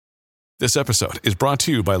This episode is brought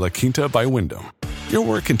to you by La Quinta by Wyndham. Your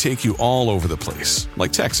work can take you all over the place,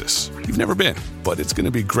 like Texas. You've never been, but it's going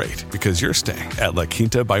to be great because you're staying at La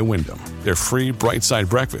Quinta by Wyndham. Their free Bright Side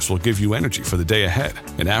breakfast will give you energy for the day ahead.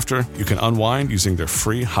 And after, you can unwind using their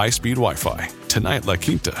free high-speed Wi-Fi. Tonight, La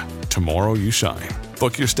Quinta. Tomorrow, you shine.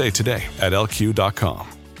 Book your stay today at LQ.com.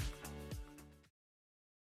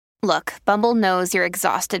 Look, Bumble knows you're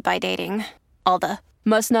exhausted by dating. All the,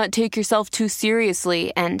 must not take yourself too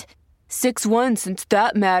seriously, and 6'1" since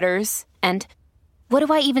that matters, and what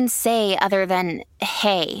do I even say other than,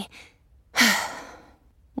 hey?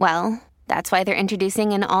 Well, that's why they're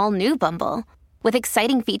introducing an all-new Bumble, with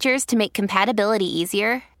exciting features to make compatibility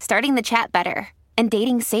easier, starting the chat better, and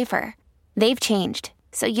dating safer. They've changed,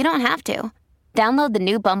 so you don't have to. Download the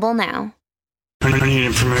new Bumble now. I need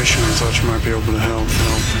information. I thought you might be able to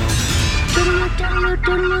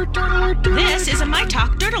help. This is a My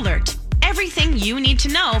Talk Dirt Alert. Everything you need to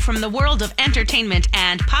know from the world of entertainment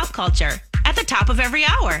and pop culture at the top of every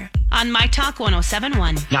hour on My Talk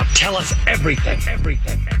 107.1. Now tell us everything.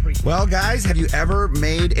 Well, guys, have you ever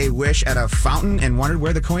made a wish at a fountain and wondered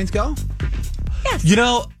where the coins go? Yes. You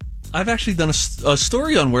know, I've actually done a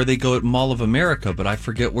story on where they go at Mall of America, but I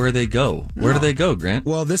forget where they go. Where do they go, Grant?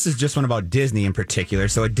 Well, this is just one about Disney in particular.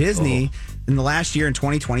 So at Disney, in the last year in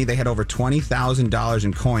 2020, they had over $20,000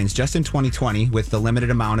 in coins just in 2020 with the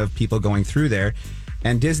limited amount of people going through there.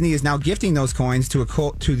 And Disney is now gifting those coins to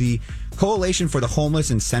the Coalition for the Homeless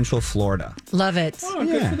in Central Florida. Love it. Oh,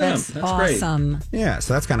 good for them. That's awesome. Great. Yeah,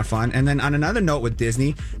 so that's kind of fun. And then on another note with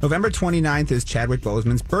Disney, November 29th is Chadwick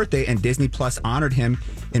Boseman's birthday, and Disney Plus honored him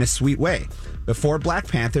in a sweet way. Before Black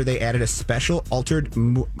Panther, they added a special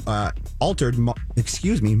Marvel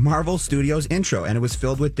Studios intro, and it was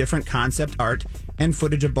filled with different concept art and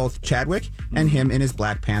footage of both Chadwick and him in his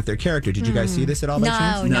Black Panther character. Did you guys see this at all by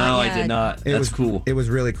chance? No, I did not. That's cool. It was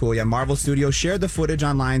really cool. Yeah, Marvel Studios shared the footage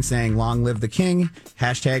online saying, "Long live the king,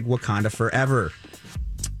 #Wakanda forever."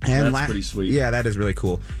 And that's pretty sweet. Yeah, that is really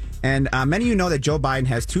cool. And many of you know that Joe Biden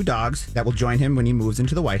has 2 dogs that will join him when he moves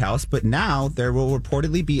into the White House, but now there will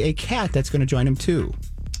reportedly be a cat that's going to join him too.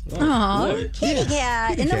 Oh, kitty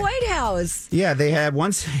cat in the White House. Yeah, they had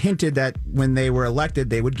once hinted that when they were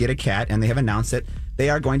elected, they would get a cat, and they have announced that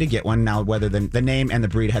they are going to get one. Now, whether the name and the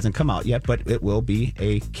breed hasn't come out yet, but it will be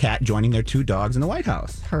a cat joining their 2 dogs in the White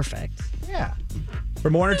House. Perfect. Yeah.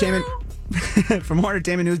 For more entertainment,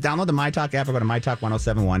 news, download the MyTalk app or go to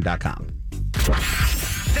mytalk1071.com.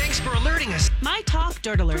 Thanks for alerting us. My Talk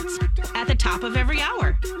Dirt Alerts at the top of every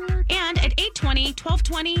hour and at 8:20,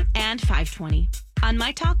 12:20, and 5:20 on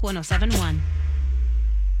My Talk 107.1.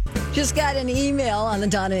 Just got an email on the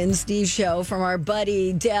Donna and Steve show from our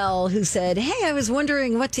buddy Dell, who said, "Hey, I was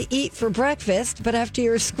wondering what to eat for breakfast, but after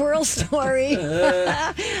your squirrel story,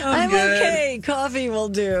 I'm okay. Coffee will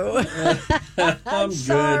do." I'm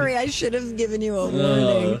sorry. I should have given you a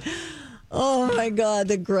warning. Oh, my God.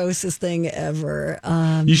 The grossest thing ever.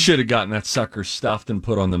 You should have gotten that sucker stuffed and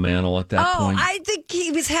put on the mantle at that point. I think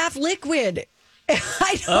he was half liquid.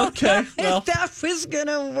 I don't know if that was going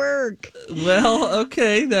to work. Well,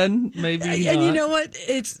 okay, then maybe And not. you know what?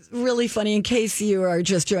 It's really funny. In case you are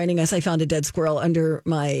just joining us, I found a dead squirrel under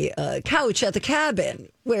my couch at the cabin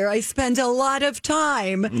where I spend a lot of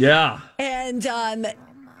time. Yeah. And, I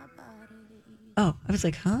was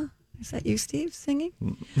like, huh? Is that you, Steve, singing?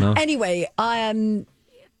 No. Anyway, I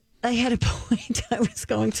had a point I was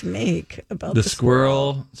going to make about the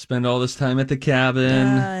squirrel. Spend all this time at the cabin.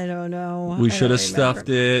 I don't know. We should have stuffed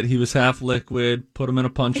it. He was half liquid. Put him in a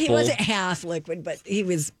punch bowl. He wasn't half liquid, but he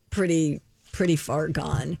was pretty far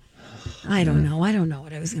gone. I don't know. I don't know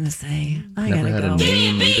what I was going to say. I Never gotta had go. a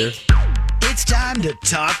name either. It's time to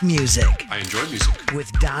talk music I enjoy music.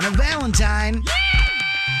 with Donna Valentine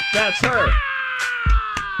That's her.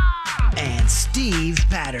 and Steve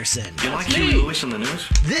Patterson. You like Huey Lewis on the news?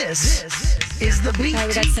 This is the Beat. All right,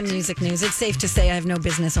 we got some music news. It's safe to say I have no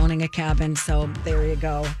business owning a cabin, so there you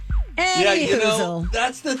go. Yeah, you know,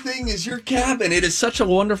 that's the thing is your cabin. It is such a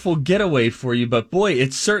wonderful getaway for you, but boy,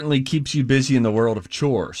 it certainly keeps you busy in the world of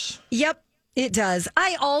chores. Yep, it does.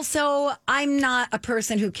 I'm not a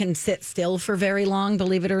person who can sit still for very long,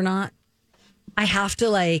 believe it or not. I have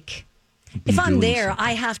to if I'm there, something.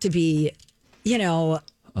 I have to be,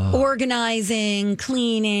 organizing,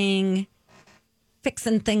 cleaning,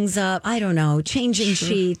 fixing things up. I don't know, changing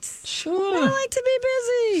sheets. Sure. I like to be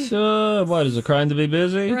busy. Sure. What, is it crime to be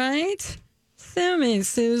busy? Right? Sue me,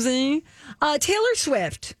 Susie. Taylor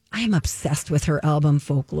Swift. I am obsessed with her album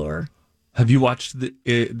Folklore. Have you watched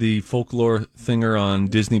the Folklore thinger on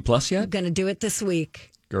Disney Plus yet? I'm going to do it this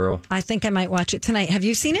week. Girl. I think I might watch it tonight. Have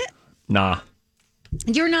you seen it? Nah.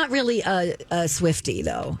 You're not really a Swiftie,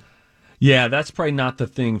 though. Yeah, that's probably not the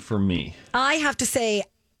thing for me. I have to say,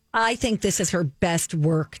 I think this is her best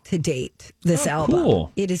work to date, this album.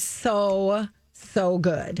 Cool. It is so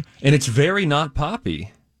good. And it's very not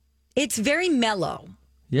poppy. It's very mellow.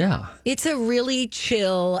 Yeah. It's a really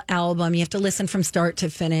chill album. You have to listen from start to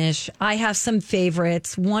finish. I have some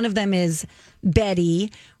favorites. One of them is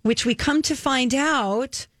Betty, which we come to find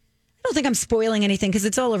out. I don't think I'm spoiling anything because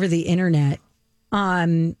it's all over the internet.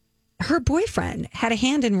 Her boyfriend had a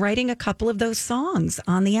hand in writing a couple of those songs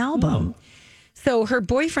on the album. Oh. So her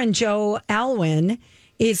boyfriend, Joe Alwyn,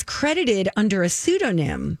 is credited under a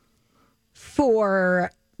pseudonym for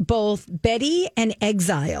both Betty and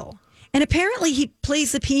Exile. And apparently he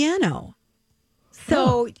plays the piano.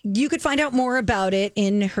 So you could find out more about it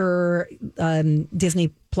in her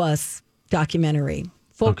Disney Plus documentary.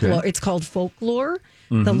 Folklore. Okay. It's called Folklore,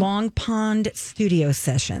 The Long Pond Studio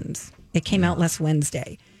Sessions. It came out last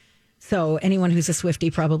Wednesday. So anyone who's a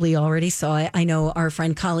Swiftie probably already saw it. I know our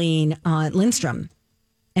friend Colleen Lindstrom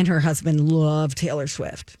and her husband love Taylor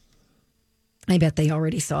Swift. I bet they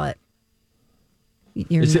already saw it.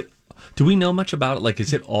 Do we know much about it? Like,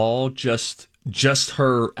 is it all just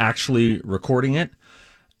her actually recording it?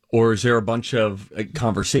 Or is there a bunch of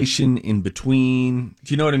conversation in between?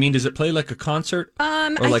 Do you know what I mean? Does it play like a concert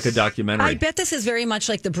or like a documentary? I bet this is very much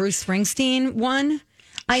like the Bruce Springsteen one.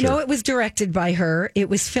 I know it was directed by her. It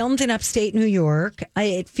was filmed in upstate New York.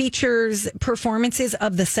 It features performances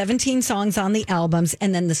of the 17 songs on the albums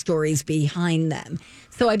and then the stories behind them.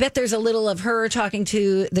 So I bet there's a little of her talking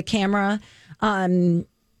to the camera, and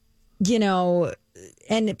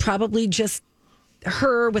probably just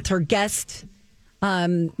her with her guest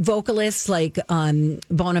vocalists like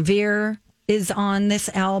Bon Iver is on this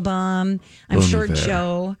album. I'm sure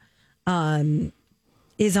Joe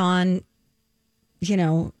is on,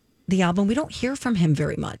 the album. We don't hear from him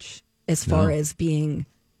very much as far as being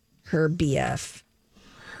her BF.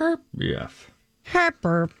 Her BF. Her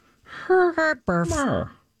burp. Her burp.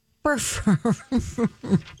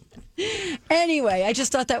 Anyway, I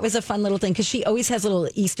just thought that was a fun little thing because she always has little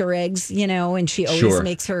Easter eggs, and she always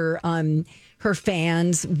makes her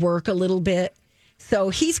fans work a little bit. So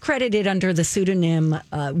he's credited under the pseudonym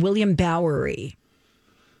William Bowery.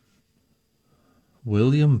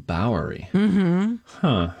 William Bowery. Mm-hmm.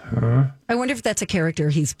 Huh. I wonder if that's a character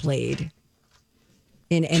he's played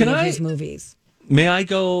in any of his movies. May I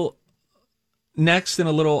go next in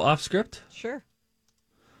a little off script? Sure.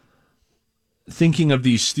 Thinking of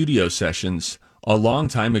these studio sessions, a long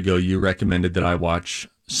time ago, you recommended that I watch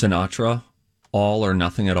Sinatra, All or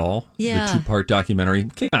Nothing at All. Yeah. The 2-part documentary.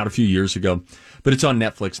 Came out a few years ago, but it's on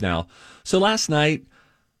Netflix now. So last night,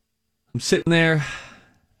 I'm sitting there.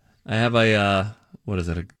 I have what is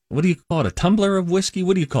it? What do you call it? A tumbler of whiskey?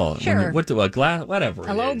 What do you call it? Sure. A glass? Whatever.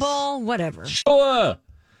 A low ball? Whatever. Sure.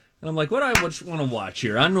 And I'm like, what do I want to watch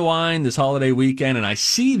here? Unwind this holiday weekend. And I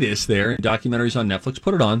see this there. Documentaries on Netflix.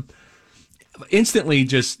 Put it on. Instantly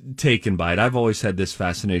just taken by it. I've always had this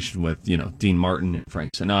fascination with, Dean Martin and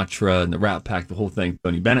Frank Sinatra and the Rat Pack, the whole thing,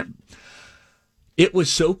 Tony Bennett. It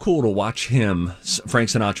was so cool to watch him, Frank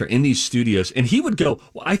Sinatra, in these studios. And he would go,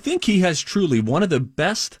 I think he has truly one of the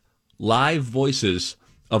best live voices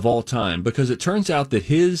of all time, because it turns out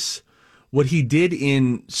that what he did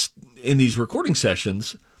in these recording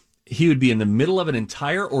sessions, he would be in the middle of an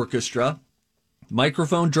entire orchestra,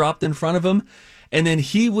 microphone dropped in front of him, and then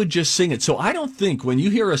he would just sing it. So I don't think when you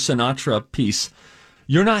hear a Sinatra piece,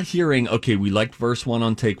 you're not hearing, okay, we liked verse 1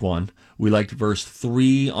 on take 1. We liked verse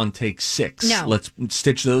 3 on take 6. No. Let's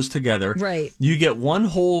stitch those together. Right. You get one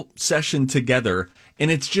whole session together, and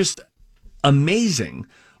it's just amazing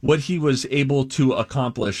what he was able to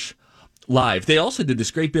accomplish live. They also did this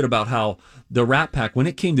great bit about how the Rat Pack, when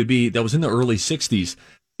it came to be, that was in the early 60s,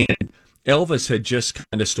 and Elvis had just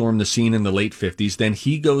kind of stormed the scene in the late 50s. Then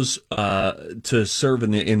he goes to serve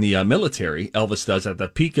in the military. Elvis does at the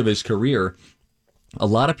peak of his career. A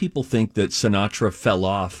lot of people think that Sinatra fell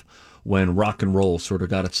off when rock and roll sort of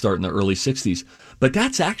got its start in the early 60s. But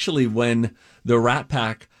that's actually when the Rat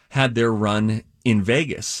Pack had their run in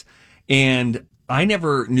Vegas. And I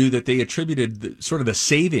never knew that they attributed the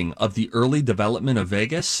saving of the early development of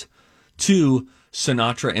Vegas to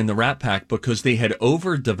Sinatra and the Rat Pack, because they had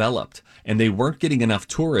overdeveloped and they weren't getting enough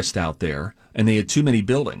tourists out there and they had too many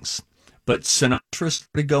buildings. But Sinatra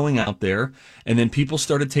started going out there, and then people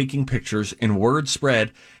started taking pictures, and word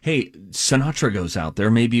spread, hey, Sinatra goes out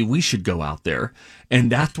there, maybe we should go out there.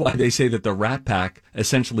 And that's why they say that the Rat Pack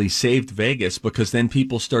essentially saved Vegas, because then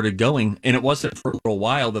people started going, and it wasn't for a little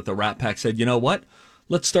while that the Rat Pack said, you know what?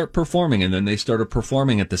 Let's start performing. And then they started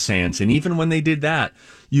performing at the Sands. And even when they did that,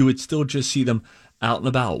 you would still just see them out and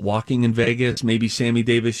about, walking in Vegas, maybe Sammy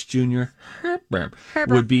Davis Jr.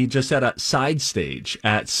 would be just at a side stage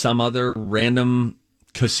at some other random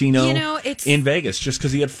casino in Vegas just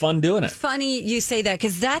because he had fun doing it. Funny you say that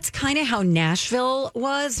because that's kind of how Nashville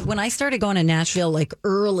was. When I started going to Nashville like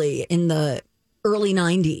early in the early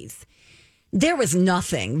 90s, there was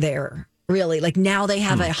nothing there really. Like now they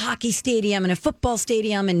have a hockey stadium and a football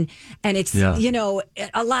stadium and it's,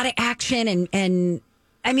 a lot of action and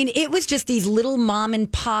I mean, it was just these little mom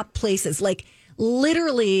and pop places. Like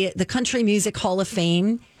literally the Country Music Hall of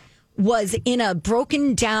Fame was in a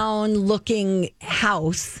broken down looking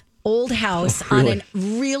house, old house on a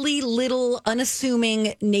really little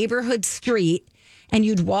unassuming neighborhood street. And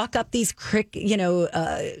you'd walk up these crickety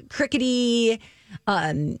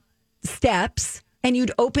steps and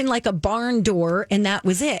you'd open like a barn door and that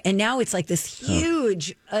was it. And now it's like this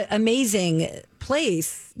huge, amazing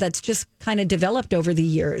place that's just kind of developed over the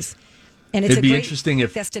years. And it's It'd be great interesting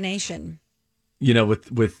if destination.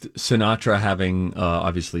 With Sinatra having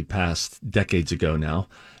obviously passed decades ago now,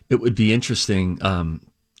 it would be interesting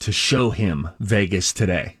to show him Vegas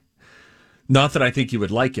today. Not that I think he would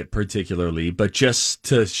like it particularly, but just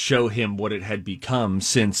to show him what it had become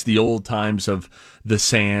since the old times of the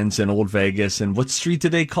Sands and Old Vegas. And what street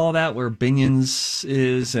did they call that where Binion's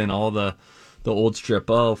is and all the old strip?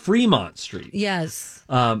 Oh, Fremont Street. Yes.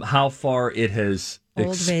 How far it has Old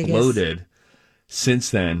exploded Vegas. Since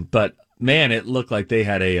then. But man, it looked like they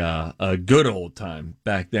had a good old time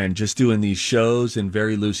back then, just doing these shows and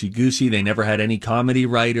very loosey-goosey. They never had any comedy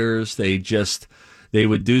writers. They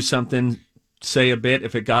would do something, say a bit.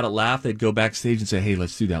 If it got a laugh, they'd go backstage and say, hey,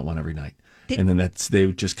 let's do that one every night. And then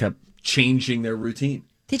they just kept changing their routine.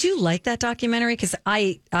 Did you like that documentary? Because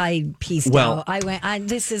I pieced out.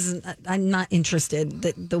 I'm not interested.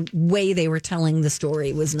 The way they were telling the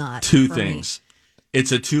story was not. Two for things.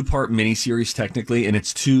 It's a 2-part miniseries technically, and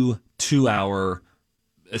it's two-hour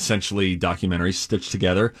essentially documentaries stitched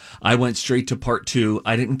together. I went straight to part 2.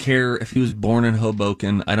 I didn't care if he was born in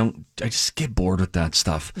Hoboken. I just get bored with that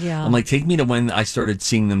stuff. Yeah. I'm like, take me to when I started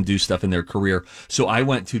seeing them do stuff in their career. So I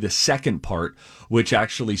went to the second part, which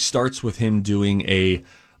actually starts with him doing a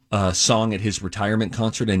song at his retirement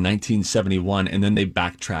concert in 1971, and then they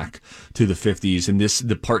backtrack to the 50s. And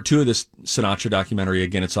the part 2 of this Sinatra documentary,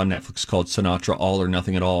 again, it's on Netflix, called Sinatra All or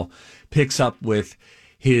Nothing at All, picks up with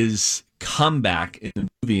his comeback in the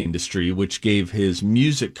movie industry, which gave his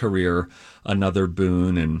music career another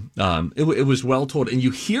boon. And it was well told. And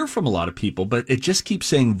you hear from a lot of people, but it just keeps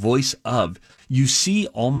saying voice of. You see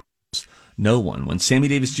almost no one. When Sammy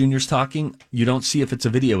Davis Jr. is talking, you don't see if it's a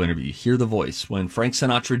video interview. You hear the voice. When Frank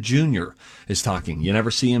Sinatra Jr. is talking, you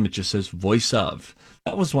never see him. It just says voice of.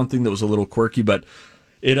 That was one thing that was a little quirky, but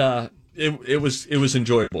it was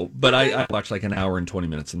enjoyable. But I watched like an hour and 20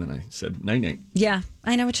 minutes, and then I said night-night. Yeah,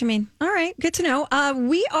 I know what you mean. All right, good to know.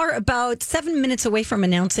 We are about 7 minutes away from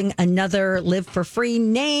announcing another Live for Free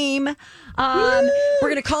name. We're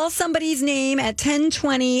going to call somebody's name at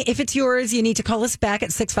 10:20. If it's yours, you need to call us back at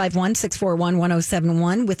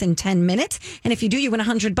 651-641-1071 within 10 minutes. And if you do, you win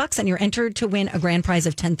 $100 and you're entered to win a grand prize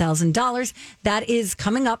of $10,000. That is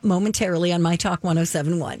coming up momentarily on My Talk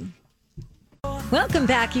 1071. Welcome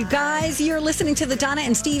back, you guys. You're listening to the Donna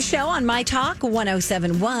and Steve show on My Talk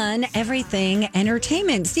 1071, Everything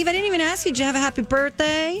Entertainment. Steve, I didn't even ask you, did you have a happy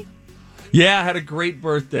birthday? Yeah, I had a great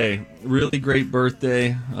birthday. Really great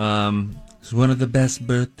birthday. It was one of the best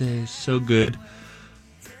birthdays. So good.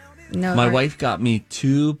 My wife got me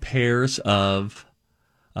 2 pairs of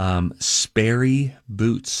Sperry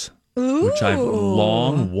boots, which I've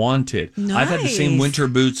long wanted. Nice. I've had the same winter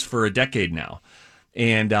boots for a decade now.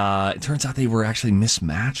 And it turns out they were actually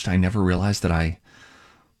mismatched. I never realized that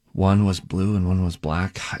one was blue and one was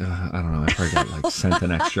black. I don't know. I probably got sent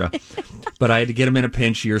an extra. But I had to get them in a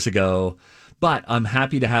pinch years ago. But I'm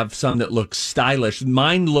happy to have some that look stylish.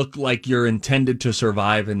 Mine look like you're intended to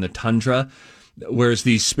survive in the tundra, whereas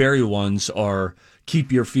these Sperry ones are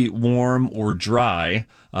keep your feet warm or dry,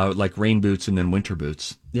 like rain boots and then winter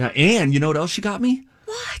boots. Yeah, and you know what else she got me?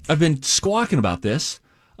 What? I've been squawking about this.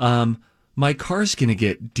 My car's going to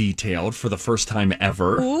get detailed for the first time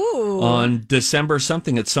ever on December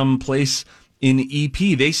something at some place in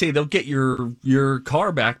EP. They say they'll get your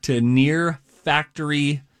car back to near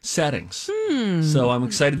factory settings. So I'm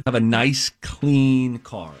excited to have a nice, clean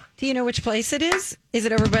car. Do you know which place it is? Is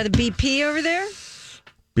it over by the BP over there?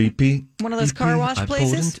 BP? One of those car wash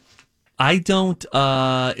places? I don't.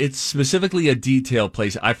 It's specifically a detail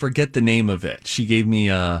place. I forget the name of it. She gave me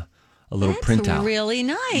a little printout. Really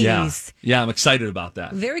nice. Yeah, I'm excited about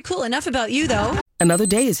that. Very cool. Enough about you, though. Another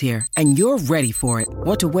day is here, and you're ready for it.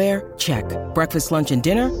 What to wear? Check. Breakfast, lunch, and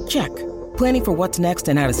dinner? Check. Planning for what's next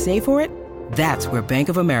and how to save for it? That's where Bank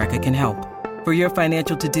of America can help. For your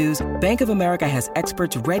financial to-dos, Bank of America has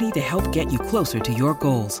experts ready to help get you closer to your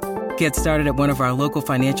goals. Get started at one of our local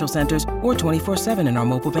financial centers or 24/7 in our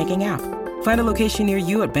mobile banking app. Find a location near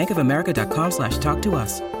you at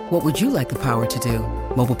bankofamerica.com/talktous. What would you like the power to do?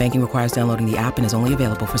 Mobile banking requires downloading the app and is only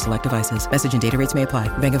available for select devices. Message and data rates may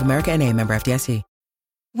apply. Bank of America N.A., member FDIC.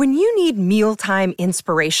 When you need mealtime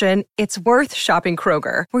inspiration, it's worth shopping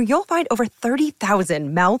Kroger, where you'll find over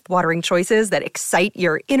 30,000 mouth-watering choices that excite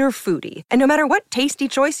your inner foodie. And no matter what tasty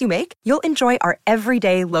choice you make, you'll enjoy our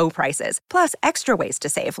everyday low prices, plus extra ways to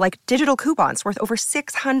save, like digital coupons worth over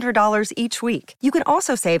 $600 each week. You can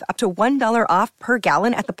also save up to $1 off per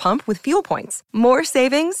gallon at the pump with fuel points. More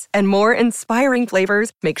savings and more inspiring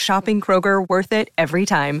flavors make shopping Kroger worth it every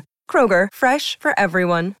time. Kroger, fresh for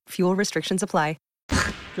everyone. Fuel restrictions apply.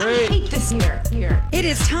 I hate this year. It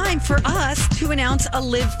is time for us to announce a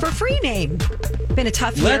Live for Free name. Been a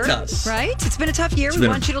tough year, Let us. right? It's been a tough year. We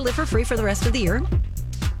want you to live for free for the rest of the year.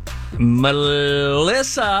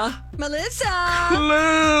 Melissa Klug.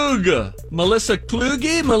 Melissa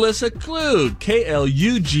Kluge. Melissa Klug. Kluge. Or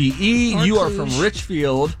You are Kluge. from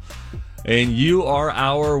Richfield, and you are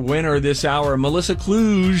our winner this hour. Melissa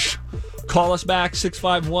Kluge. Call us back,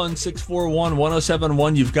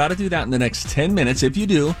 651-641-1071. You've got to do that in the next 10 minutes. If you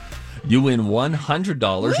do, you win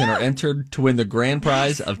 $100 and are entered to win the grand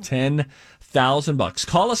prize of $10,000.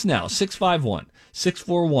 Call us now,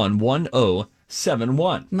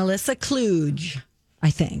 651-641-1071. Melissa Kluge, I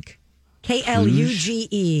think.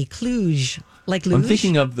 Kluge. Kluge. Like luge? I'm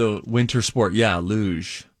thinking of the winter sport. Yeah,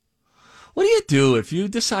 luge. What do you do if you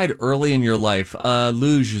decide early in your life,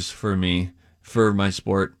 luge is for me, for my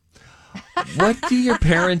sport? What do your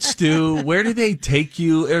parents do? Where do they take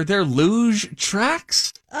you? Are there luge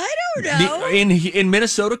tracks? I don't know. In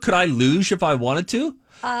Minnesota, could I luge if I wanted to?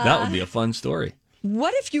 That would be a fun story.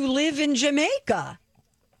 What if you live in Jamaica?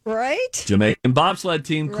 Right? Jamaican bobsled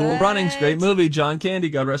team, Cool Right. Runnings, great movie. John Candy,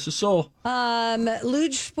 God rest his soul.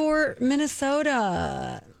 Luge Sport,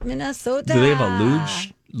 Minnesota. Do they have a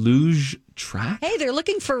luge track? Hey, they're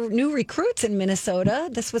looking for new recruits in Minnesota.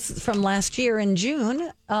 This was from last year in June.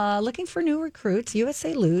 Looking for new recruits,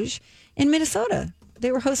 USA Luge in Minnesota.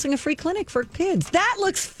 They were hosting a free clinic for kids. That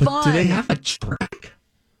looks fun. But do they have a track?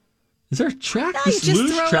 Is there a track? No, This you just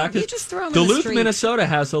luge throw 'em- track you is- just throw 'em in the Duluth, street. Minnesota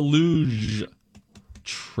has a luge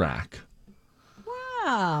track.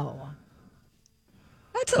 Wow.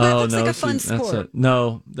 That looks like a fun sport.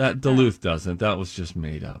 No, that Duluth doesn't. That was just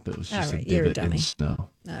made up. It was just All right, a you're a divot in dummy. snow.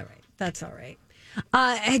 All right. That's all right.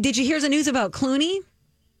 Did you hear the news about Clooney?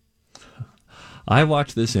 I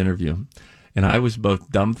watched this interview, and I was both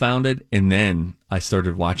dumbfounded, and then I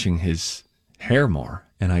started watching his hair more,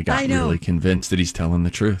 and I got really convinced that he's telling the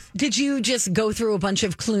truth. Did you just go through a bunch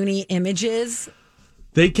of Clooney images?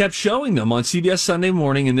 They kept showing them on CBS Sunday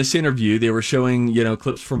Morning. In this interview, they were showing,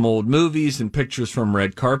 clips from old movies and pictures from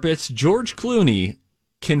red carpets. George Clooney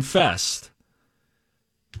confessed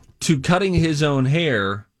to cutting his own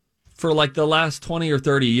hair for like the last 20 or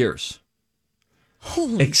 30 years.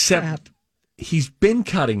 Holy crap. He's been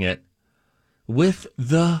cutting it with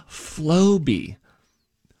the Flowbee,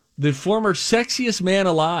 the former sexiest man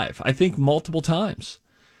alive, I think multiple times.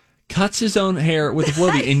 Cuts his own hair with the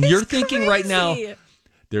Flowbee. And you're thinking right now,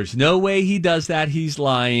 there's no way he does that. He's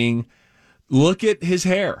lying. Look at his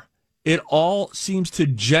hair. It all seems to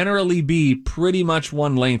generally be pretty much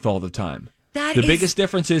one length all the time. The biggest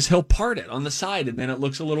difference is he'll part it on the side, and then it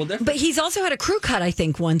looks a little different. But he's also had a crew cut, I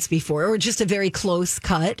think, once before, or just a very close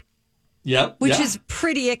cut. Yep. Which is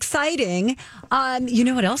pretty exciting. You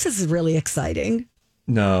know what else is really exciting?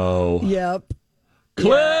 No. Yep.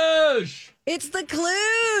 Kluge! It's the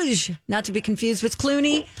Kluge. Not to be confused with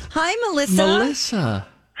Clooney. Hi, Melissa. Melissa.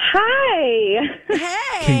 Hi.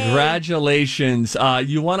 Hey. Congratulations.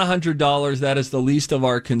 You won $100. That is the least of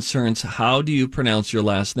our concerns. How do you pronounce your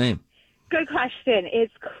last name? Good question.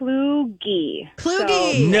 It's Kluge.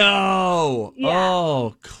 Kluge. No. Yeah.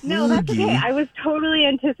 Oh, Kluge. No, that's okay. I was totally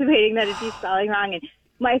anticipating that it'd be spelling wrong. And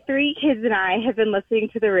my 3 kids and I have been listening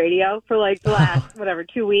to the radio for like the last,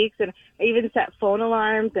 2 weeks. And I even set phone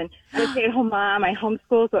alarms. And I'm a stay-at-home mom. I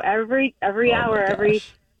homeschool. So every hour,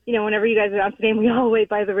 whenever you guys announce the name, we all wait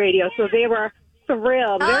by the radio. So they were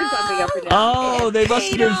thrilled. They were jumping up and down. Oh, they must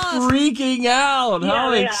have been freaking out.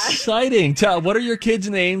 How Yeah. exciting. What are your kids'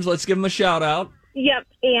 names? Let's give them a shout out. Yep.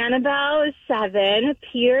 Annabelle is 7,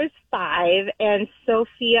 Pierre's 5, and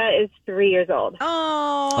Sophia is 3 years old.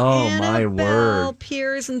 Oh, my Annabelle, word.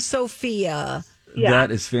 Piers, and Sophia. Yeah.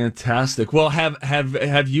 That is fantastic. Well,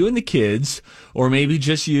 have you and the kids, or maybe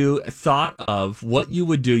just you, thought of what you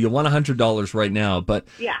would do? You won $100 right now, but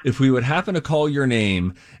Yeah. if we would happen to call your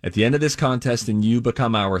name at the end of this contest and you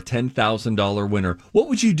become our $10,000 winner, what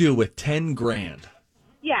would you do with 10 grand?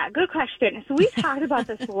 Yeah, good question. So we've talked about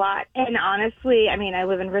this a lot, and honestly, I mean, I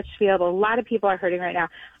live in Richfield. A lot of people are hurting right now.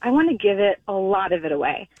 I want to give it a lot of it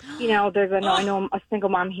away. You know, I know a single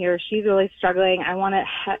mom here. She's really struggling. I want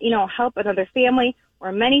to, help another family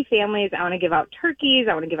or many families. I want to give out turkeys.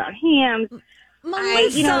 I want to give out hams.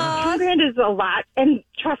 Melissa. 10 grand is a lot, and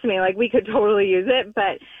trust me, like we could totally use it,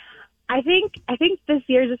 but I think this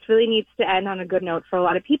year just really needs to end on a good note for a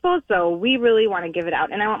lot of people. So we really want to give it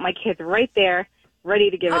out, and I want my kids right there, ready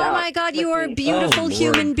to give it out. Oh my God, you are a beautiful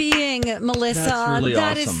human being, Melissa. That's really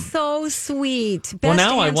That awesome. is so sweet. Best Well,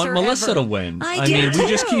 now I want answer Melissa ever. to win. I do mean,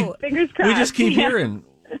 too. Fingers crossed. we just keep Yeah. hearing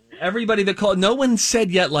everybody that called. No one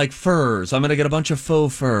said yet like furs. I'm going to get a bunch of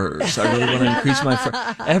faux furs. I really want to increase my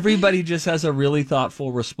fur. Everybody just has a really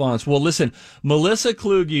thoughtful response. Well, listen, Melissa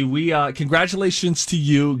Kluge, we congratulations to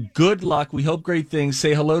you. Good luck. We hope great things.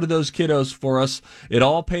 Say hello to those kiddos for us. It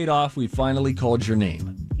all paid off. We finally called your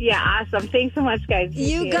name. Yeah, awesome. Thanks so much, guys.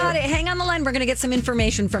 You got it. Hang on the line. We're going to get some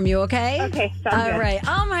information from you, okay? Okay, sounds All good. right.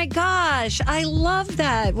 Oh my gosh. I love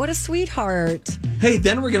that. What a sweetheart. Hey,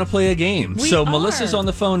 then we're going to play a game. We So are. Melissa's on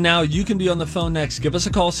the phone now. You can be on the phone next. Give us a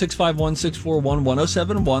call,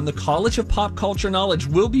 651-641-1071. The College of Pop Culture Knowledge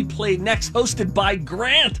will be played next, hosted by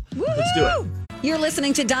Grant. Let's do it. You're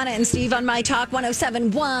listening to Donna and Steve on My Talk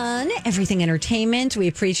 1071, Everything Entertainment. We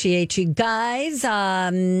appreciate you guys.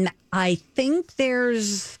 I think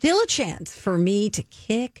there's still a chance for me to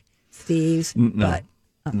kick Steve's butt.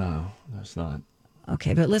 No, that's not.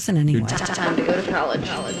 Okay, but listen anyway. Time to go to college.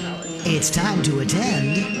 It's time to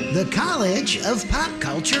attend the College of Pop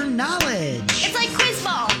Culture Knowledge. It's like quiz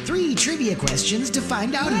ball. 3 trivia questions to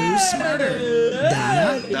find out who's smarter.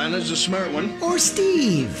 Donna Donna's a smart one. or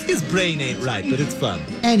Steve. His brain ain't right, but it's fun.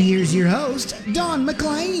 And here's your host, Dawn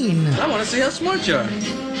McLean. I want to see how smart you are.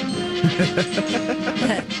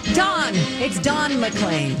 Dawn. It's Dawn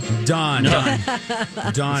McLean. Dawn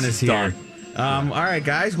is here. Dawn. All right,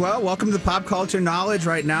 guys. Well, welcome to the Pop Culture Knowledge.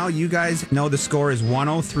 Right now, you guys know the score is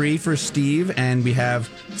 103 for Steve, and we have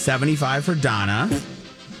 75 for Donna.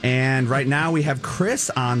 And right now, we have Chris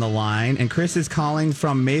on the line, and Chris is calling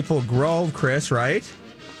from Maple Grove. Chris, right?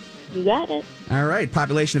 You got it. All right.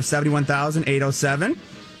 Population of 71,807.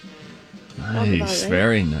 Nice.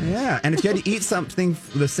 Very nice. Yeah. And if you had to eat something,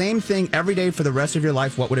 the same thing every day for the rest of your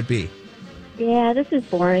life, what would it be? Yeah, this is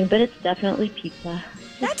boring, but it's definitely pizza.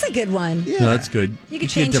 That's a good one. Yeah. No, that's good. You could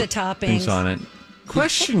should change get the toppings. on it.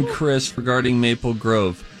 Question, Chris, regarding Maple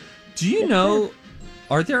Grove. Do you know,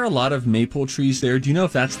 are there a lot of maple trees there? Do you know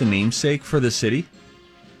if that's the namesake for the city?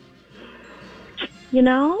 You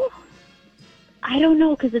know, I don't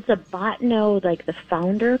know because it's a botano, like the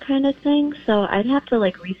founder kind of thing. So I'd have to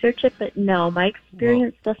research it. But no, my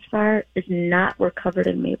experience thus far is not we're covered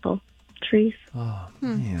in maple trees. Oh,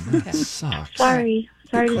 man, that sucks. Sorry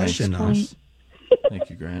Good to question, disappoint. us. Thank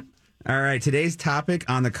you, Grant. All right. Today's topic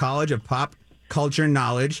on the College of Pop Culture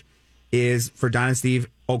Knowledge is for Don and Steve.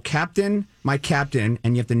 Oh, Captain, my captain,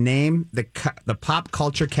 and you have to name the pop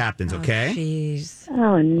culture captains. Okay. Jeez.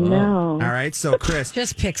 Oh no! All right. So, Chris.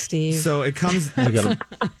 Just pick Steve. So it comes.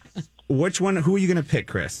 Which one? Who are you going to pick,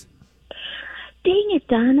 Chris? Dang it,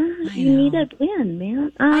 Donna! You need a win,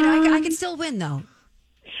 man. I can still win though.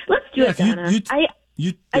 Let's do it, Donna. There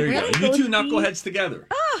you go. really You go two see- knuckleheads together.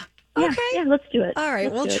 Okay. Yeah, let's do it. All right,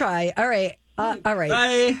 Let's we'll do it. try. All right. All right.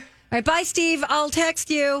 Bye. All right. Bye, Steve. I'll text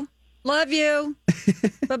you. Love you.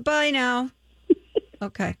 But bye now.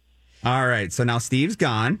 Okay. All right. So now Steve's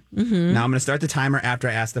gone. Mm-hmm. Now I'm going to start the timer after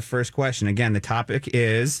I ask the first question. Again, the topic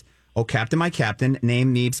is, oh, Captain, my captain,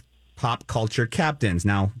 name these pop culture captains.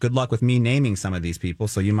 Now, good luck with me naming some of these people,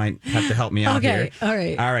 so you might have to help me out here. Okay. All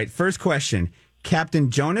right. All right. First question. Captain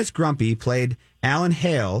Jonas Grumpy, played Alan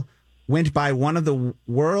Hale, went by one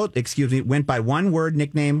word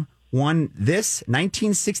nickname, won this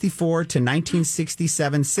 1964 to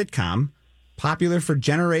 1967 sitcom, popular for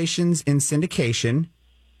generations in syndication.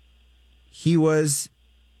 He was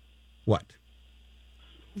what?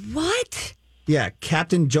 What? Yeah,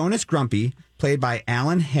 Captain Jonas Grumpy, played by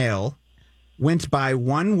Alan Hale, went by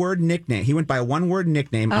one word nickname. He went by a one word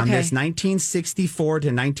nickname on Okay. this 1964 to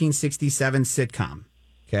 1967 sitcom.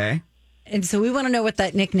 Okay. And so we want to know what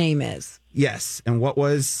that nickname is. Yes. And what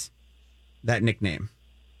was that nickname?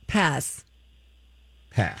 Pass.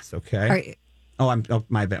 Pass. Okay. All right. Oh,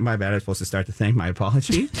 my bad. My bad. I was supposed to start the thing. My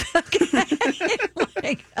apology.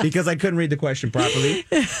 Because I couldn't read the question properly.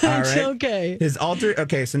 All right. Okay. His alter.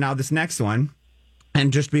 Okay. So now this next one.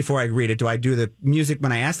 And just before I read it, do I do the music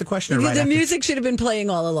when I ask the question? Or right The after? music should have been playing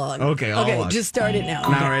all along. Okay, all along. Just start it now.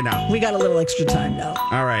 Now, right now. We got a little extra time now.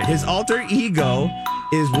 All right. His alter ego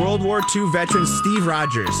is World War II veteran Steve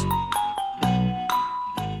Rogers.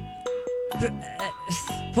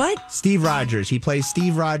 What? Steve Rogers. He plays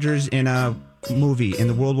Steve Rogers in a movie, in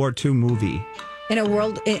the World War II movie. In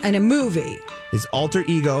a movie. His alter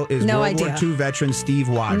ego is No World idea. War II veteran Steve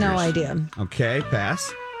Rogers. No idea. Okay,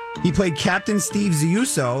 pass. He played Captain Steve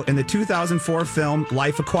Ziyuso in the 2004 film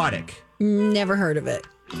Life Aquatic. Never heard of it.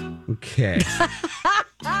 Okay.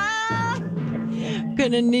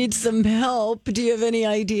 Gonna need some help. Do you have any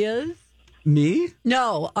ideas? Me?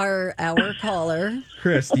 No, our caller.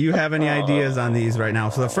 Chris, do you have any ideas on these right now?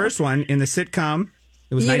 So the first one in the sitcom,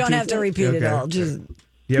 it was You don't have to repeat it all. Just Do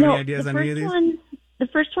you have any ideas on any of these? The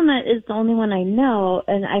first one is the only one I know,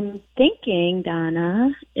 and I'm thinking, Donna,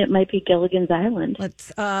 it might be Gilligan's Island.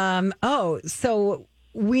 Let's. So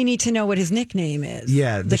we need to know what his nickname is.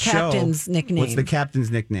 Yeah, the show. captain's nickname. What's the captain's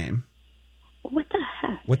nickname? What the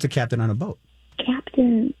heck? What's a captain on a boat?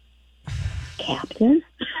 Captain?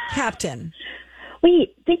 Captain.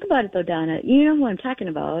 Wait, think about it though, Donna. You know who I'm talking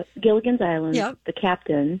about? Gilligan's Island. Yep. The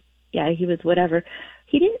captain. Yeah, he was whatever.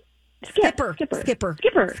 He didn't. Skipper.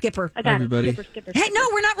 I got Everybody. it. Skipper. Hey, no,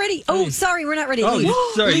 we're not ready. Oh, sorry, we're not ready. Oh, Leave.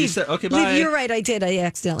 sorry. You Leave. said, okay, Leave. bye. You're right. I did. I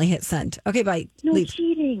accidentally hit send. Okay, bye. No Leave.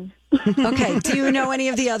 cheating. Okay. Do you know any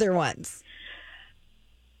of the other ones?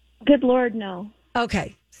 Good Lord, no.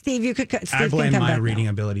 Okay. Steve, you could. Steve I blame can come my back reading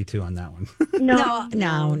ability too on that one. No.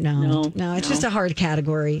 It's just a hard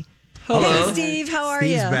category. Hello. Hey, Steve, how are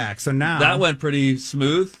you? Steve's back. So now That went pretty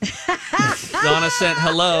smooth. Donna sent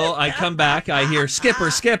hello. I come back. I hear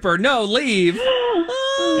Skipper. No, leave.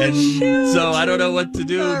 And so I don't know what to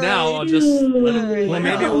do now. I'll just let it read. Well,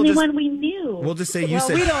 maybe the we'll only just one we knew. we'll just say you Well,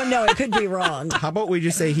 said. we don't know. It could be wrong. How about we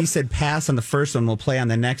just say he said pass on the first one? We'll play on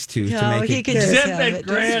the next two to No, make he it. could just Zip have it, it.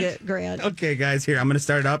 Grant. Just get Grant. Okay, guys, here I'm going to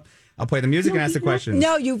start it up. I'll play the music and ask the questions.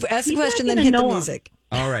 No, you ask the He's question, not then gonna hit the know him. music.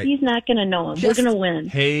 All right. He's not going to know him. Just- We're going to win.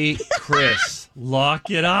 Hey, Chris, lock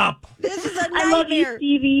it up. This is a nightmare. I love you,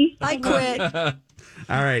 Stevie. I quit.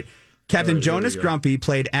 All right. Captain Jonas Grumpy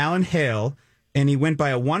played Alan Hale, and he went by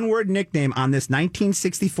a one-word nickname on this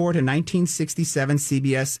 1964 to 1967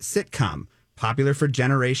 CBS sitcom, popular for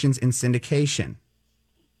generations in syndication.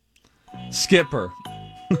 Skipper.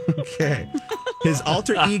 Okay. His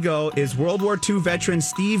alter ego is World War II veteran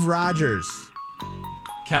Steve Rogers,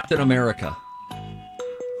 Captain America.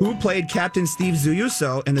 who played Captain Steve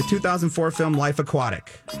Ziyuso in the 2004 film Life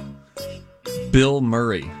Aquatic. Bill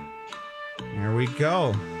Murray. There we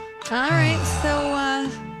go. All right.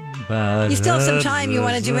 So you still have some time. You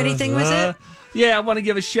want to do anything with it? Yeah, I want to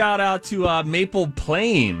give a shout out to Maple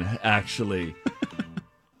Plain, actually.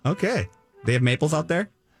 Okay. They have maples out there?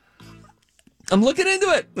 I'm looking into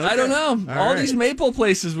it. I don't know. All right. these maple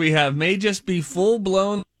places we have may just be full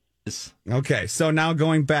blown. Okay, so now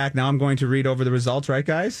going back, now I'm going to read over the results, right,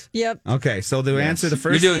 guys? Yep. Okay, so the answer, the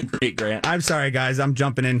first... You're doing great, Grant. I'm sorry, guys, I'm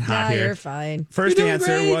jumping in hot Nah, here. you're fine. First You're doing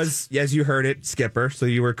answer great. was, as you heard it, Skipper, so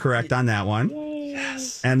you were correct on that one.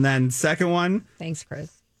 Yes. And then second one, Thanks,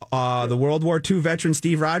 Chris. the World War II veteran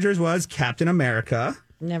Steve Rogers was Captain America.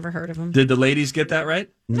 Never heard of him. Did the ladies get that right?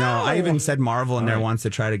 No, I even said Marvel in there once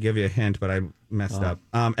to try to give you a hint, but I messed up.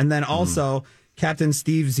 And then also Captain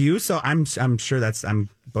Steve Ziyuso. I'm sure I'm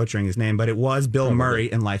butchering his name, but it was Bill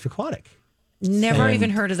Murray in Life Aquatic. Never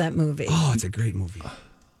even heard of that movie. Oh, it's a great movie.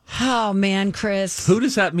 Oh man, Chris. Who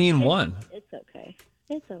does that mean won? It's okay.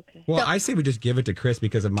 It's okay. Well, I say we just give it to Chris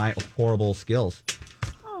because of my horrible skills.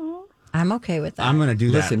 I'm okay with that. I'm going to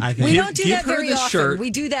do that. Listen, I think. we Give- don't do give that her very the often. shirt. We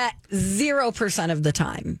do that 0% of the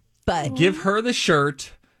time. But Give her the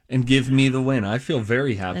shirt and give me the win. I feel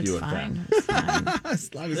very happy that's with fine. That's fine.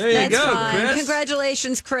 As long as- that. There you That's go, fine. Chris.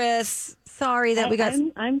 Congratulations, Chris. Sorry that we got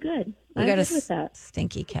I'm good. we I'm got a good with that.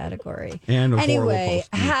 stinky category. And a anyway,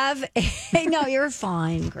 horrible post. no, you're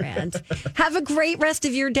fine, Grant. Have a great rest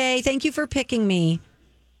of your day. Thank you for picking me.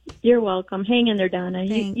 You're welcome. Hang in there, Donna.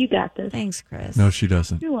 Thank- You got this. Thanks, Chris. No, she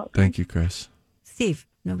doesn't. You're welcome. Thank you, Chris. Steve,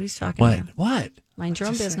 nobody's talking What? to you. What? Mind your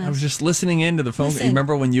own business. I was just listening into the phone. Listen. You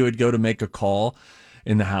remember when you would go to make a call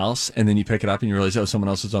in the house and then you pick it up and you realize, oh, someone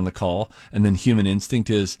else is on the call. And then human instinct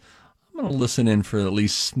is, I'm going to listen in for at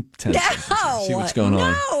least 10 seconds. and See what's going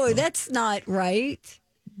on. No, that's not right.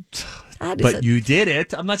 That is But you did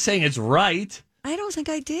it. I'm not saying it's right. I don't think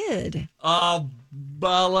I did. Oh,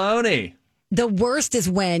 baloney. The worst is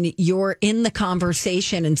when you're in the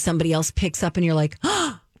conversation and somebody else picks up and you're like,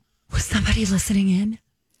 oh, was somebody listening in?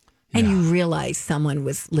 And you realize someone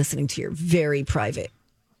was listening to your very private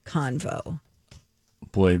convo.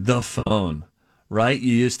 Boy, the phone, right?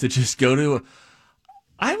 You used to just go to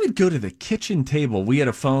I would go to the kitchen table. We had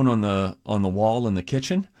a phone on the wall in the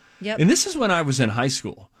kitchen. Yep. And this is when I was in high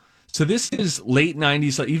school. So this is late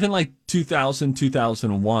 90s, even like 2000,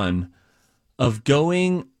 2001, of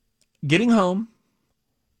getting home,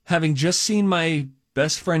 having just seen my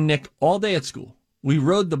best friend Nick all day at school. We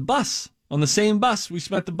rode the bus, on the same bus. We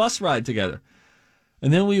spent the bus ride together.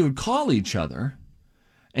 And then we would call each other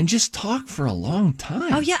and just talk for a long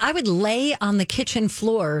time. Oh, yeah. I would lay on the kitchen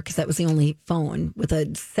floor because that was the only phone with a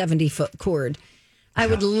 70-foot cord. I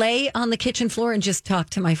would lay on the kitchen floor and just talk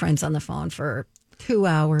to my friends on the phone for 2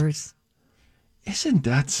 hours. Isn't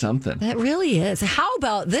that something? That really is. How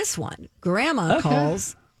about this one? Grandma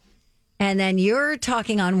calls, and then you're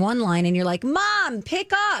talking on one line, and you're like, Mom,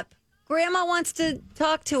 pick up. Grandma wants to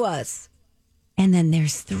talk to us. And then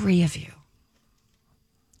there's 3 of you.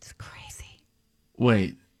 It's crazy.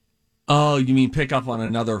 Wait. Oh, you mean pick up on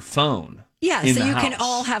another phone? Yeah, so you can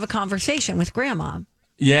all have a conversation with Grandma.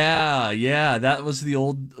 Yeah, that was the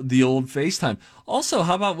old FaceTime. Also,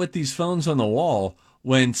 how about with these phones on the wall,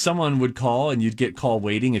 when someone would call and you'd get call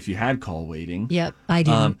waiting, if you had call waiting. Yep, I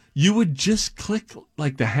do. You would just click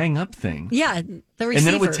like the hang up thing. Yeah, the receiver. And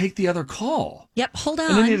then it would take the other call. Yep, hold on.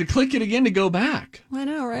 And then you had to click it again to go back. I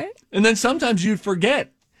know, right? And then sometimes you'd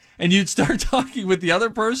forget. And you'd start talking with the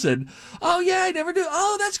other person. Oh, yeah, I never do.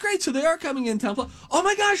 Oh, that's great. So they are coming in town. Oh,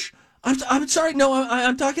 my gosh. I'm sorry. No,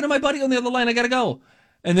 I'm talking to my buddy on the other line. I got to go.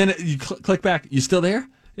 And then you click back. You still there?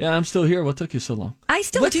 Yeah, I'm still here. What took you so long? I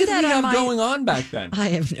still what do did that we on have going on back then? I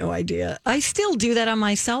have no idea. I still do that on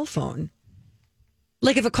my cell phone.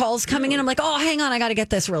 Like if a call's coming in, I'm like, oh, hang on. I got to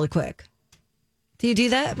get this really quick. Do you do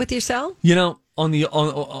that with your cell? You know,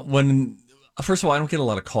 when first of all, I don't get a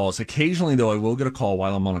lot of calls. Occasionally, though, I will get a call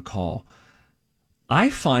while I'm on a call.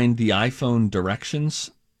 I find the iPhone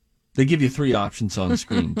directions, they give you 3 options on the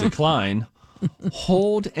screen. Decline,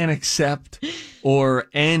 hold and accept, or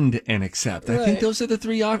end and accept. I think those are the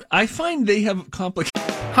 3 options. I find they have complicated.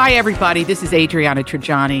 Hi, everybody. This is Adriana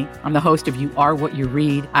Trajani. I'm the host of You Are What You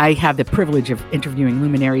Read. I have the privilege of interviewing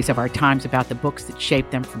luminaries of our times about the books that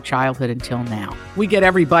shaped them from childhood until now. We get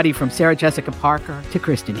everybody from Sarah Jessica Parker to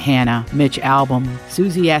Kristen Hanna, Mitch Albom,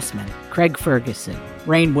 Susie Essman, Craig Ferguson,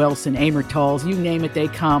 Rainn Wilson, Amor Tolls, you name it, they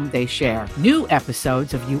come, they share. New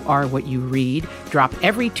episodes of You Are What You Read drop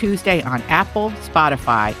every Tuesday on Apple,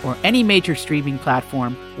 Spotify, or any major streaming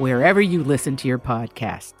platform wherever you listen to your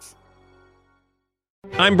podcasts.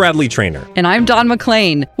 I'm Bradley Trainer. And I'm Don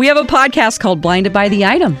McClain. We have a podcast called Blinded by the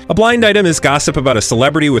Item. A blind item is gossip about a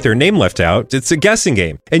celebrity with their name left out. It's a guessing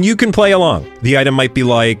game, and you can play along. The item might be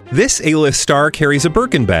like, this A-list star carries a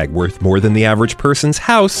Birkin bag worth more than the average person's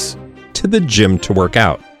house to the gym to work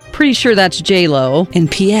out. Pretty sure that's J-Lo.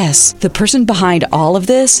 And P.S. the person behind all of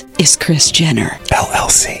this is Kris Jenner,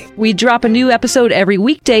 LLC. We drop a new episode every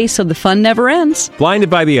weekday so the fun never ends. Blinded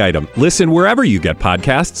by the Item. Listen wherever you get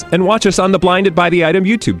podcasts and watch us on the Blinded by the Item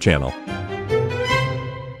YouTube channel.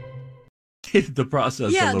 The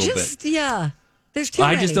process a little bit. Yeah, there's too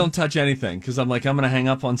many. I just don't touch anything because I'm like, I'm going to hang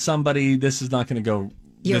up on somebody. This is not going to go.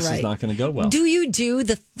 You're this right. is not going to go well. Do you do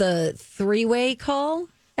the 3-way call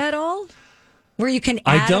at all? Where you can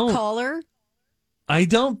add a caller? I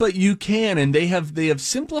don't, but you can, and they have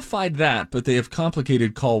simplified that, but they have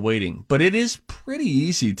complicated call waiting. But it is pretty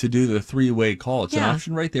easy to do the 3-way call. It's an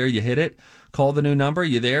option right there. You hit it, call the new number,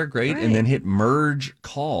 you there, great, and then hit merge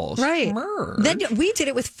calls. Right. Merge. Then we did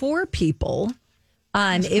it with 4 people.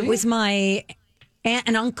 It was my aunt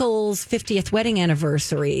and uncle's 50th wedding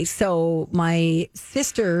anniversary. So my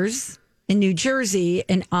sisters in New Jersey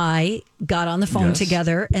and I got on the phone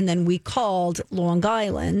together, and then we called Long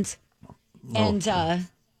Island and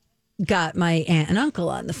got my aunt and uncle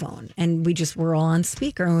on the phone, and we just were all on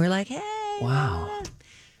speaker, and we were like, hey. Wow.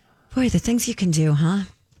 Boy, the things you can do, huh?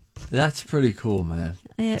 That's pretty cool, man.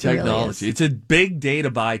 It Technology. really is. It's a big day to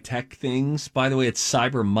buy tech things. By the way, it's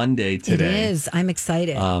Cyber Monday today. It is. I'm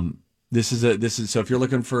excited. This is so if you're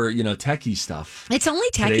looking for, techie stuff. It's only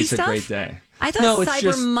techie today's stuff? Today's a great day. I thought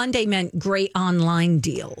Cyber Monday meant great online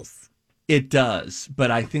deals. It does,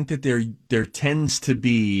 but I think that there tends to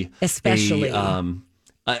be especially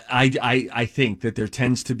I think that there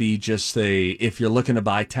tends to be just if you're looking to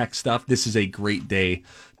buy tech stuff, this is a great day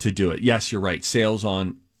to do it. Yes, you're right. Sales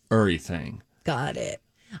on everything. Got it.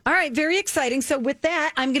 All right, very exciting. So with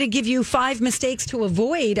that, I'm going to give you 5 mistakes to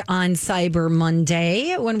avoid on Cyber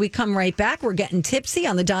Monday. When we come right back, we're getting tipsy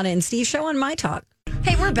on the Donna and Steve Show on My Talk.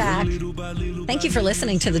 Hey, we're back. Thank you for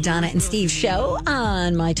listening to the Donna and Steve Show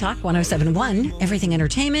on My Talk 107.1, Everything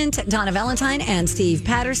Entertainment. Donna Valentine and Steve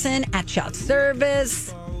Patterson at Shot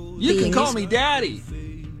Service. You can call me Daddy.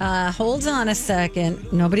 Hold on a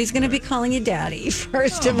second. Nobody's going to be calling you daddy,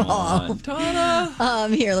 first of all.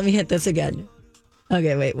 Here, let me hit this again.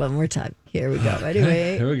 Okay, wait, one more time. Here we go. Ready?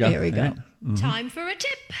 Wait. Here we go. Here we go. Mm-hmm. Time for a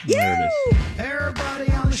tip. There it is.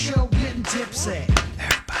 Everybody on the show getting tipsy.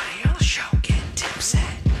 Everybody on the show getting tipsy.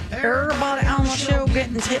 Everybody on the show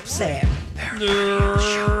getting tipsy.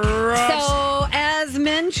 So, as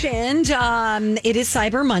mentioned, it is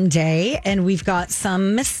Cyber Monday, and we've got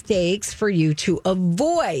some mistakes for you to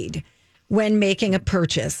avoid when making a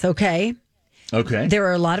purchase, okay? Okay. There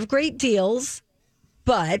are a lot of great deals,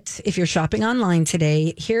 but if you're shopping online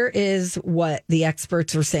today, here is what the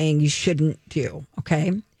experts are saying you shouldn't do,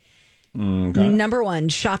 okay? Number one,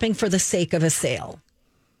 shopping for the sake of a sale.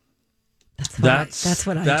 That's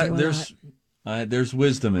what I do. There's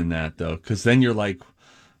wisdom in that, though, because then you're like,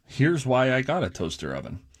 here's why I got a toaster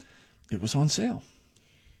oven. It was on sale.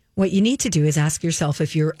 What you need to do is ask yourself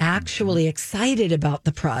if you're actually excited about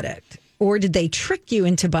the product, or did they trick you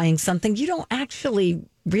into buying something you don't actually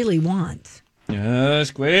really want?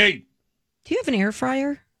 Yes, wait. Do you have an air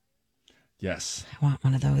fryer? Yes. I want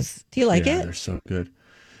one of those. Do you like it? They're so good.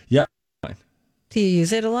 Yeah. Fine. Do you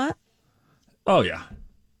use it a lot? Oh, yeah.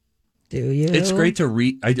 Do you? It's great to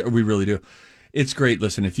we really do. It's great.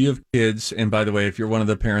 Listen, if you have kids, and by the way, if you're one of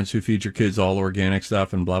the parents who feed your kids all organic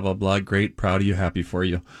stuff and blah, blah, blah, great, proud of you, happy for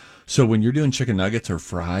you. So when you're doing chicken nuggets or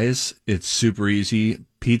fries, it's super easy.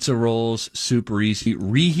 Pizza rolls, super easy.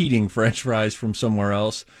 Reheating French fries from somewhere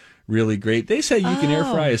else, really great. They say you can air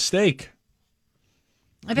fry a steak.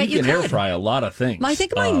 I bet you can could. air fry a lot of things. I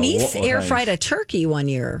think my niece air fried a turkey one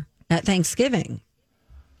year at Thanksgiving.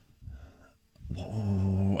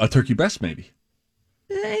 A turkey breast, maybe.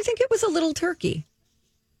 I think it was a little turkey.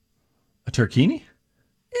 A turkini?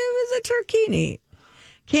 It was a turkini.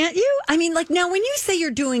 Can't you? I mean, like, now when you say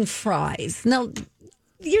you're doing fries, now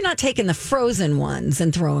you're not taking the frozen ones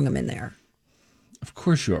and throwing them in there. Of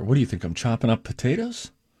course you are. What do you think? I'm chopping up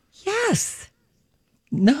potatoes? Yes.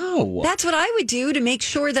 No. That's what I would do to make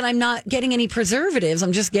sure that I'm not getting any preservatives.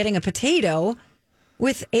 I'm just getting a potato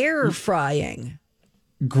with air frying.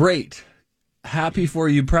 Great. Happy for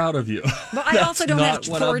you, proud of you. But I also don't have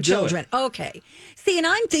 4 children. Okay. See, and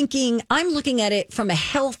I'm looking at it from a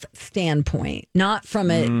health standpoint, not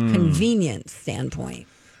from a convenience standpoint.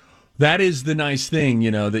 That is the nice thing,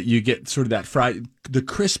 that you get sort of that fried, the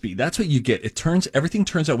crispy. That's what you get. Everything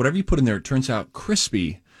turns out, whatever you put in there, it turns out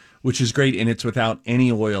crispy, which is great, and it's without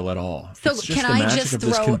any oil at all. So it's just the magic of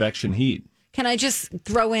this convection heat. Can I just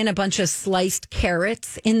throw in a bunch of sliced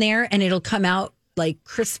carrots in there, and it'll come out like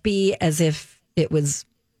crispy as if it was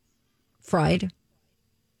fried?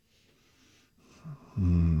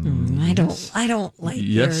 I don't like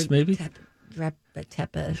yes, your maybe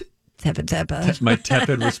teppa. My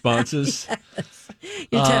tepid responses. Yes.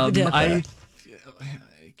 Your teppa.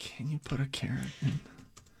 Can you put a carrot in?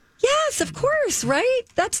 Yes, of course, right?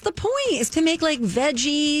 That's the point, is to make like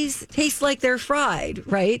veggies taste like they're fried,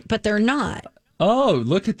 right? But they're not. Oh,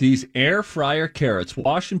 look at these air fryer carrots.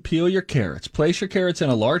 Wash and peel your carrots. Place your carrots in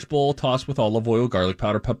a large bowl, toss with olive oil, garlic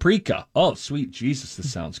powder, paprika. Oh, sweet Jesus,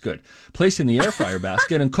 this sounds good. Place in the air fryer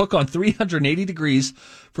basket and cook on 380 degrees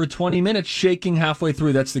for 20 minutes, shaking halfway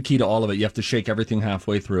through. That's the key to all of it. You have to shake everything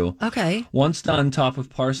halfway through. Okay. Once done, top of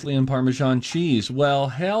parsley and Parmesan cheese. Well,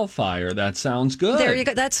 hellfire, that sounds good. There you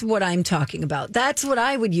go. That's what I'm talking about. That's what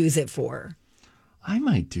I would use it for. I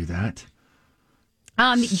might do that.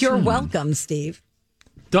 You're welcome, Steve.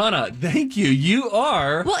 Donna, thank you. You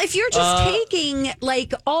are. Well, if you're just taking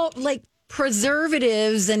all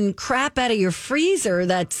preservatives and crap out of your freezer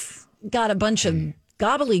that's got a bunch of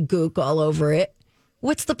gobbledygook all over it,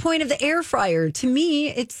 what's the point of the air fryer? To me,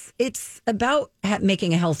 it's about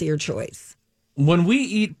making a healthier choice. When we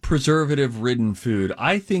eat preservative-ridden food,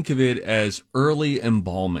 I think of it as early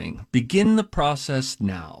embalming. Begin the process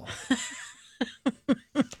now.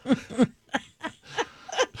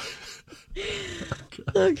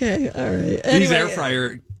 Okay, all right. These air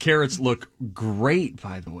fryer carrots look great,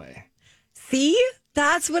 by the way. See?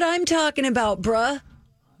 That's what I'm talking about, bruh.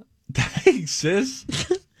 Thanks, sis.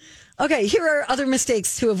 Okay, here are other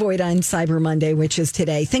mistakes to avoid on Cyber Monday, which is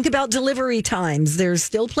today. Think about delivery times. There's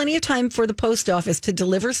still plenty of time for the post office to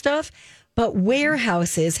deliver stuff, but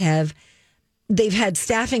warehouses they've had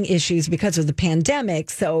staffing issues because of the pandemic,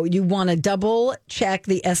 so you want to double check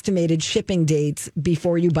the estimated shipping dates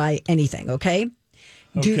before you buy anything, okay?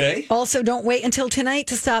 Okay. Also, don't wait until tonight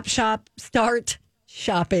to start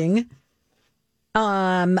shopping.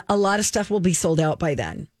 A lot of stuff will be sold out by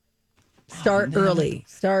then. Start early.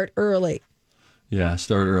 Yeah,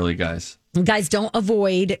 start early, guys. Guys, don't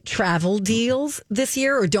avoid travel deals this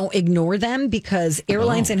year or don't ignore them because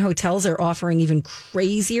airlines and hotels are offering even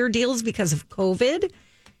crazier deals because of COVID.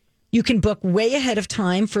 You can book way ahead of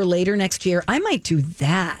time for later next year. I might do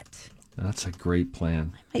that. That's a great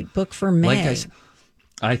plan. I might book for May.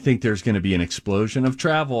 I think there's going to be an explosion of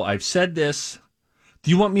travel. I've said this.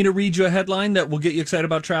 Do you want me to read you a headline that will get you excited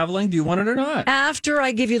about traveling? Do you want it or not? After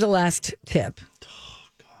I give you the last tip. Oh,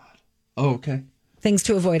 God. Oh, okay. Things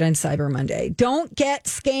to avoid on Cyber Monday. Don't get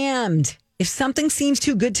scammed. If something seems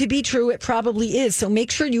too good to be true, it probably is. So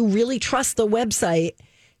make sure you really trust the website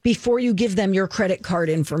before you give them your credit card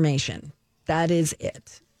information. That is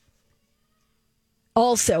it.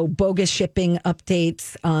 Also, bogus shipping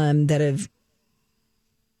updates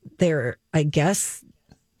I guess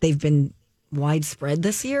they've been widespread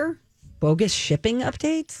this year. Bogus shipping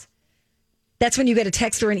updates. That's when you get a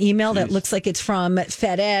text or an email that looks like it's from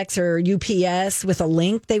FedEx or UPS with a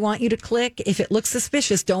link they want you to click. If it looks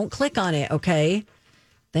suspicious, don't click on it, okay?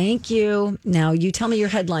 Thank you. Now you tell me your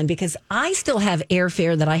headline because I still have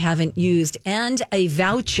airfare that I haven't used and a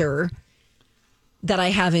voucher that I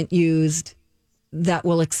haven't used that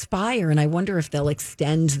will expire, and I wonder if they'll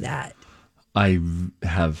extend that. I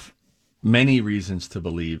have many reasons to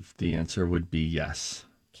believe the answer would be yes.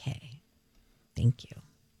 Okay. Thank you.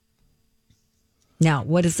 Now,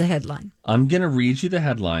 what is the headline? I'm going to read you the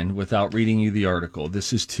headline without reading you the article.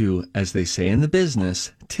 This is to, as they say in the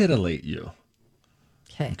business, titillate you.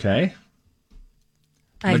 Okay. Okay?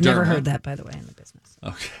 I've never heard that, by the way, in the business.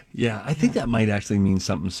 Okay. Yeah, I think that might actually mean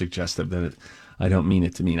something suggestive that I don't mean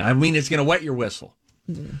it to mean. I mean, it's going to wet your whistle.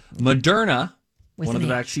 Mm-hmm. Moderna, one of the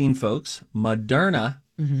vaccine folks, Moderna,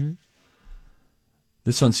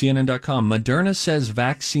 this on CNN.com, Moderna says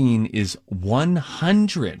vaccine is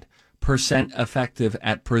 100% effective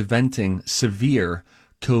at preventing severe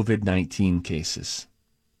COVID-19 cases.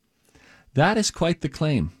 That is quite the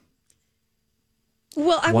claim.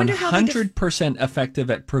 Well, I wonder how 100% effective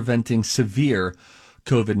at preventing severe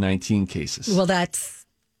COVID-19 cases. Well, that's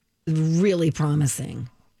really promising.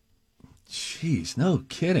 Jeez, no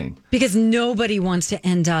kidding. Because nobody wants to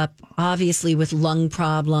end up, obviously, with lung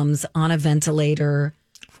problems on a ventilator.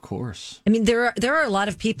 Of course. I mean, there are a lot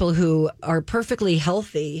of people who are perfectly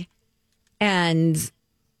healthy and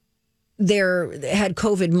they had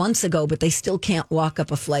COVID months ago, but they still can't walk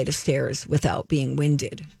up a flight of stairs without being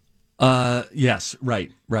winded. Yes,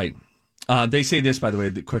 right. They say this, by the way,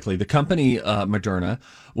 quickly. The company, Moderna,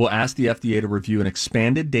 will ask the FDA to review an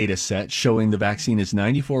expanded data set showing the vaccine is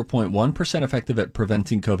 94.1% effective at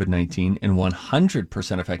preventing COVID-19 and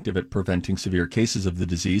 100% effective at preventing severe cases of the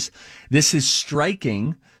disease. This is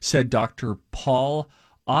striking, said Dr. Paul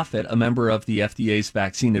Offit, a member of the FDA's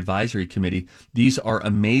Vaccine Advisory Committee. These are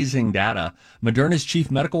amazing data. Moderna's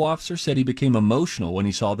chief medical officer said he became emotional when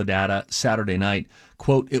he saw the data Saturday night.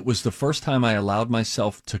 Quote, "It was the first time I allowed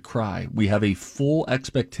myself to cry. We have a full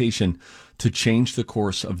expectation to change the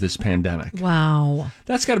course of this pandemic." Wow.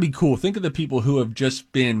 That's got to be cool. Think of the people who have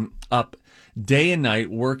just been up day and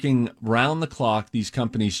night working round the clock, these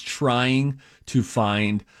companies trying to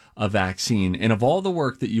find a vaccine. And of all the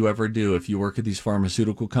work that you ever do, if you work at these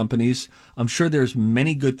pharmaceutical companies, I'm sure there's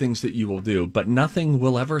many good things that you will do, but nothing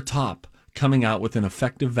will ever top coming out with an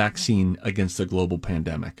effective vaccine against a global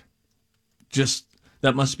pandemic. Just,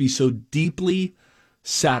 that must be so deeply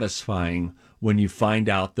satisfying when you find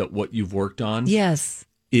out that what you've worked on is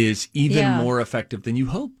even more effective than you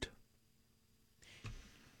hoped.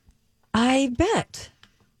 I bet.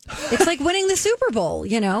 It's like winning the Super Bowl,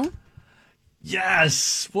 you know? Yes,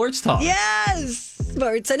 sports talk. Yes,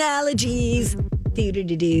 sports analogies.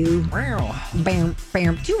 Do. Bam.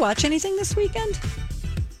 Did you watch anything this weekend?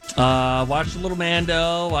 Watched a little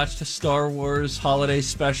Mando. Watched a Star Wars holiday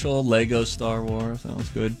special. Lego Star Wars. That was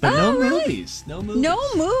good. But movies. No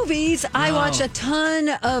movies. I watched a ton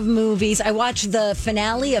of movies. I watched the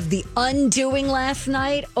finale of The Undoing last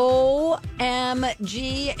night.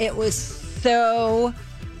 OMG. It was so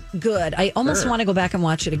good. I almost want to go back and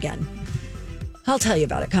watch it again. I'll tell you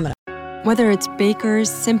about it coming up. Whether it's Baker's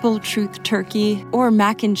Simple Truth Turkey or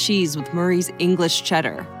mac and cheese with Murray's English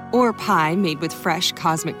Cheddar or pie made with fresh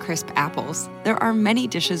Cosmic Crisp apples, there are many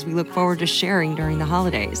dishes we look forward to sharing during the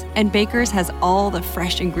holidays. And Baker's has all the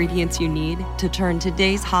fresh ingredients you need to turn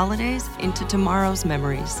today's holidays into tomorrow's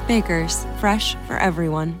memories. Baker's, fresh for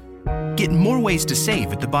everyone. Get more ways to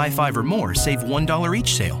save at the Buy 5 or More Save $1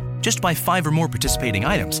 each sale. Just buy 5 or more participating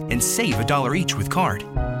items and save $1 each with card.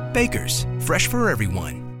 Baker's, fresh for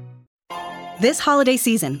everyone. This holiday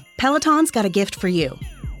season, Peloton's got a gift for you.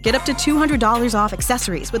 Get up to $200 off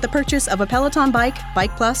accessories with the purchase of a Peloton bike,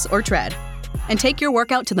 Bike Plus, or Tread. And take your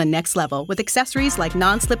workout to the next level with accessories like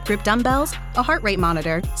non-slip grip dumbbells, a heart rate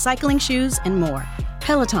monitor, cycling shoes, and more.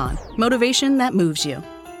 Peloton, motivation that moves you.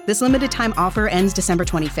 This limited time offer ends December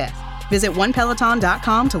 25th. Visit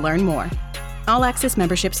onepeloton.com to learn more. All access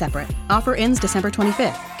membership separate. Offer ends December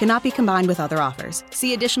 25th. Cannot be combined with other offers.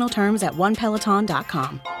 See additional terms at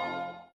onepeloton.com.